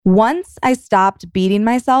Once I stopped beating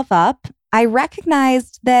myself up, I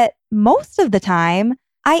recognized that most of the time,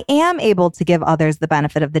 I am able to give others the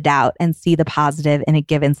benefit of the doubt and see the positive in a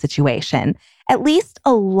given situation, at least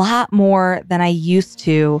a lot more than I used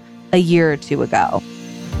to a year or two ago.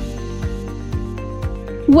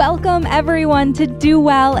 Welcome, everyone, to Do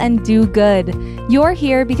Well and Do Good. You're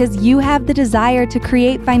here because you have the desire to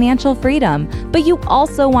create financial freedom, but you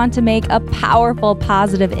also want to make a powerful,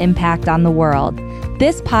 positive impact on the world.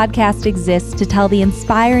 This podcast exists to tell the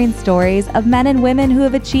inspiring stories of men and women who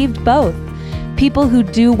have achieved both. People who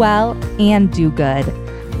do well and do good.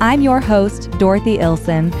 I'm your host, Dorothy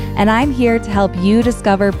Ilson, and I'm here to help you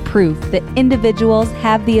discover proof that individuals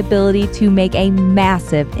have the ability to make a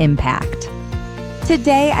massive impact.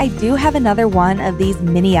 Today, I do have another one of these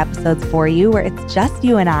mini episodes for you where it's just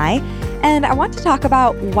you and I want to talk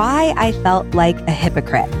about why I felt like a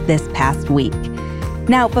hypocrite this past week.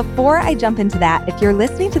 Now, before I jump into that, if you're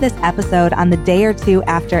listening to this episode on the day or two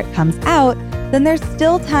after it comes out, then there's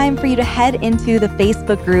still time for you to head into the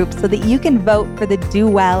Facebook group so that you can vote for the Do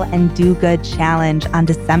Well and Do Good Challenge on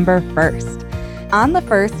December 1st. On the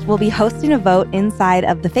 1st, we'll be hosting a vote inside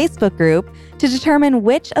of the Facebook group to determine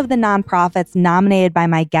which of the nonprofits nominated by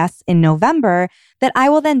my guests in November that I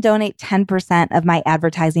will then donate 10% of my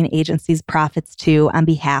advertising agency's profits to on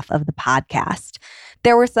behalf of the podcast.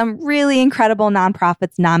 There were some really incredible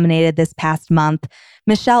nonprofits nominated this past month.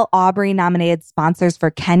 Michelle Aubrey nominated Sponsors for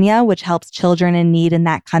Kenya, which helps children in need in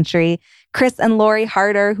that country. Chris and Lori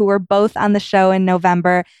Harder, who were both on the show in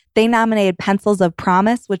November, they nominated Pencils of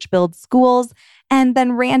Promise, which builds schools. And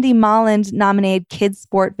then Randy Molland nominated Kids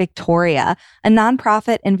Sport Victoria, a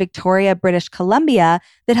nonprofit in Victoria, British Columbia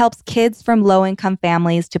that helps kids from low-income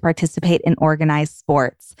families to participate in organized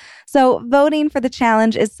sports. So voting for the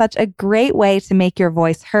challenge is such a great way to make your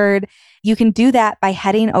voice heard. You can do that by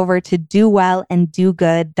heading over to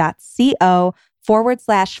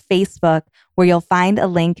dowellanddogood.co/Facebook, where you'll find a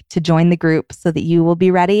link to join the group so that you will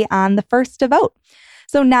be ready on the 1st to vote.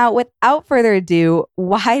 So now, without further ado,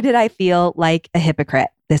 why did I feel like a hypocrite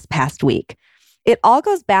this past week? It all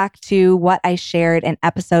goes back to what I shared in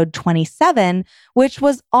episode 27, which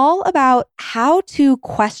was all about how to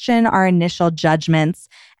question our initial judgments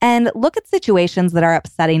and look at situations that are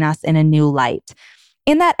upsetting us in a new light.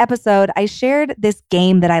 In that episode, I shared this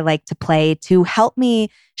game that I like to play to help me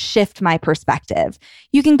shift my perspective.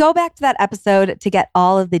 You can go back to that episode to get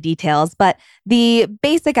all of the details, but the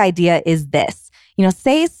basic idea is this.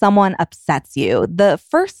 Say someone upsets you. The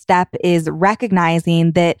first step is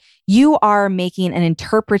recognizing that you are making an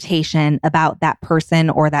interpretation about that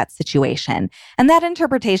person or that situation. And that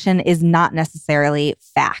interpretation is not necessarily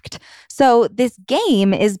fact. So this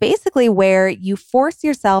game is basically where you force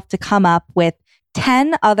yourself to come up with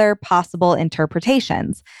 10 other possible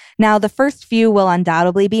interpretations. Now, the first few will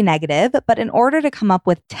undoubtedly be negative, but in order to come up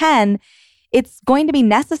with 10, it's going to be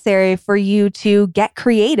necessary for you to get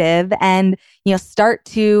creative and, start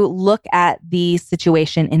to look at the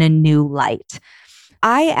situation in a new light.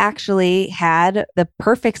 I actually had the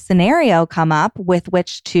perfect scenario come up with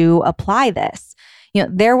which to apply this.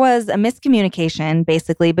 There was a miscommunication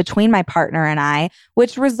basically between my partner and I,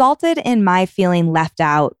 which resulted in my feeling left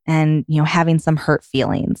out and, having some hurt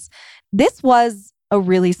feelings. This was a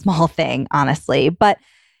really small thing, honestly, but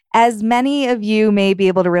as many of you may be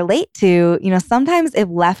able to relate to, sometimes if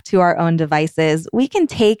left to our own devices, we can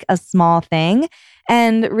take a small thing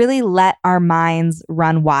and really let our minds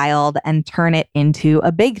run wild and turn it into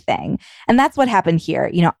a big thing. And that's what happened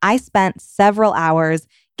here. I spent several hours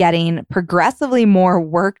getting progressively more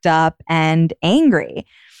worked up and angry.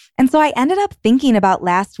 And so I ended up thinking about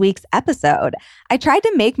last week's episode. I tried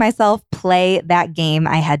to make myself play that game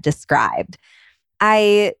I had described.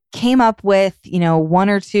 I came up with, one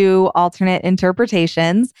or two alternate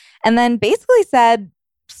interpretations and then basically said,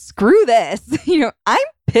 screw this. I'm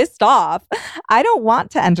pissed off. I don't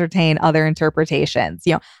want to entertain other interpretations.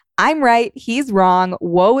 I'm right. He's wrong.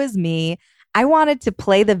 Woe is me. I wanted to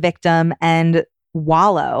play the victim and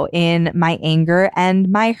wallow in my anger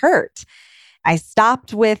and my hurt. I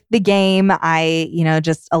stopped with the game. I,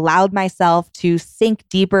 just allowed myself to sink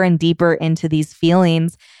deeper and deeper into these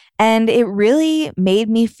feelings. And it really made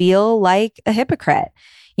me feel like a hypocrite.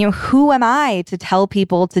 Who am I to tell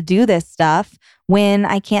people to do this stuff when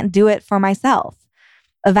I can't do it for myself?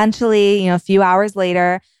 Eventually, a few hours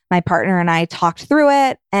later, my partner and I talked through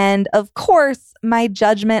it. And of course, my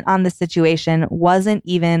judgment on the situation wasn't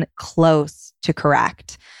even close to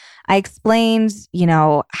correct. I explained,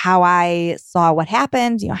 how I saw what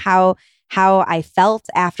happened, how how I felt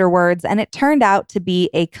afterwards, and it turned out to be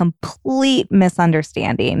a complete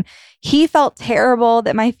misunderstanding. He felt terrible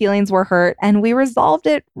that my feelings were hurt, and we resolved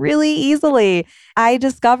it really easily. I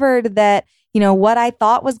discovered that, what I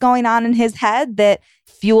thought was going on in his head that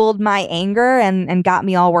fueled my anger and got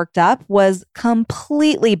me all worked up was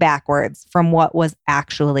completely backwards from what was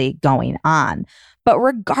actually going on. But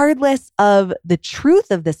regardless of the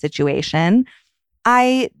truth of the situation,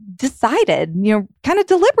 I decided, kind of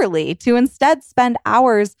deliberately to instead spend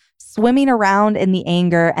hours swimming around in the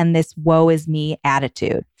anger and this woe is me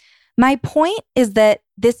attitude. My point is that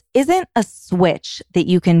this isn't a switch that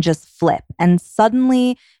you can just flip and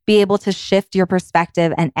suddenly be able to shift your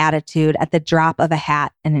perspective and attitude at the drop of a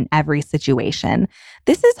hat and in every situation.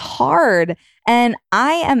 This is hard, and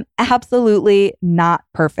I am absolutely not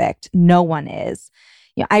perfect. No one is.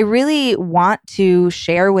 I really want to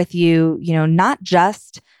share with you, not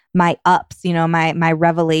just my ups, my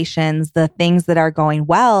revelations, the things that are going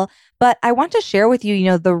well, but I want to share with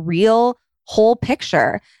you, the real whole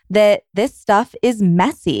picture that this stuff is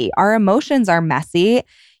messy. Our emotions are messy.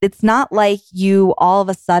 It's not like you all of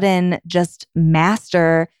a sudden just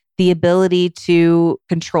master the ability to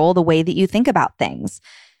control the way that you think about things.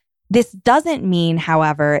 This doesn't mean,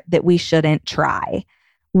 however, that we shouldn't try.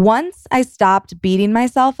 Once I stopped beating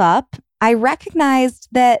myself up, I recognized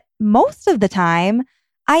that most of the time,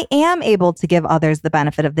 I am able to give others the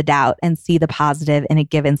benefit of the doubt and see the positive in a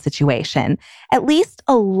given situation, at least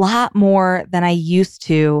a lot more than I used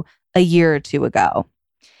to a year or two ago.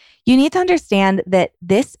 You need to understand that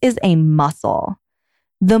this is a muscle.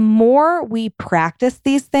 The more we practice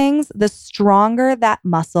these things, the stronger that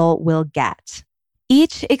muscle will get.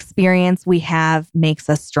 Each experience we have makes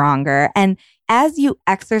us stronger. And as you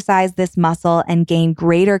exercise this muscle and gain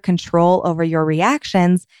greater control over your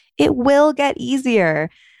reactions, it will get easier.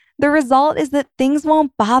 The result is that things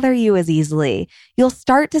won't bother you as easily. You'll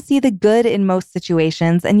start to see the good in most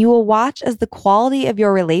situations, and you will watch as the quality of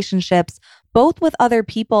your relationships, both with other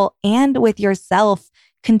people and with yourself,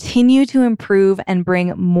 continue to improve and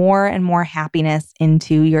bring more and more happiness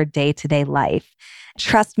into your day-to-day life.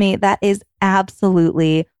 Trust me, that is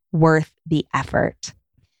absolutely worth the effort.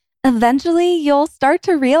 Eventually, you'll start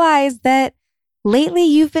to realize that lately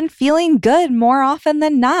you've been feeling good more often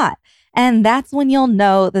than not. And that's when you'll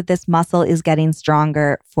know that this muscle is getting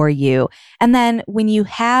stronger for you. And then when you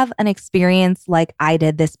have an experience like I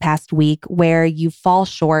did this past week where you fall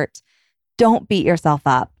short, don't beat yourself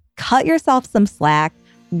up. Cut yourself some slack.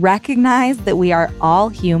 Recognize that we are all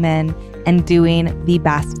human and doing the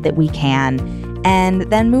best that we can, and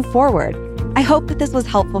then move forward. I hope that this was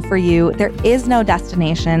helpful for you. There is no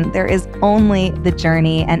destination. There is only the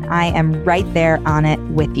journey, and I am right there on it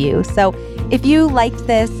with you. So if you liked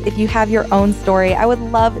this, if you have your own story, I would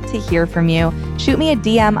love to hear from you. Shoot me a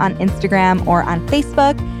DM on Instagram or on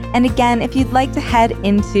Facebook. And again, if you'd like to head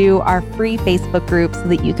into our free Facebook group so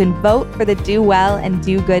that you can vote for the Do Well and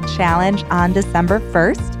Do Good Challenge on December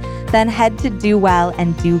 1st, then head to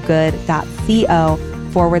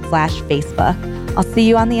dowellanddogood.co/Facebook. I'll see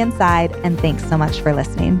you on the inside, and thanks so much for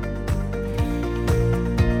listening.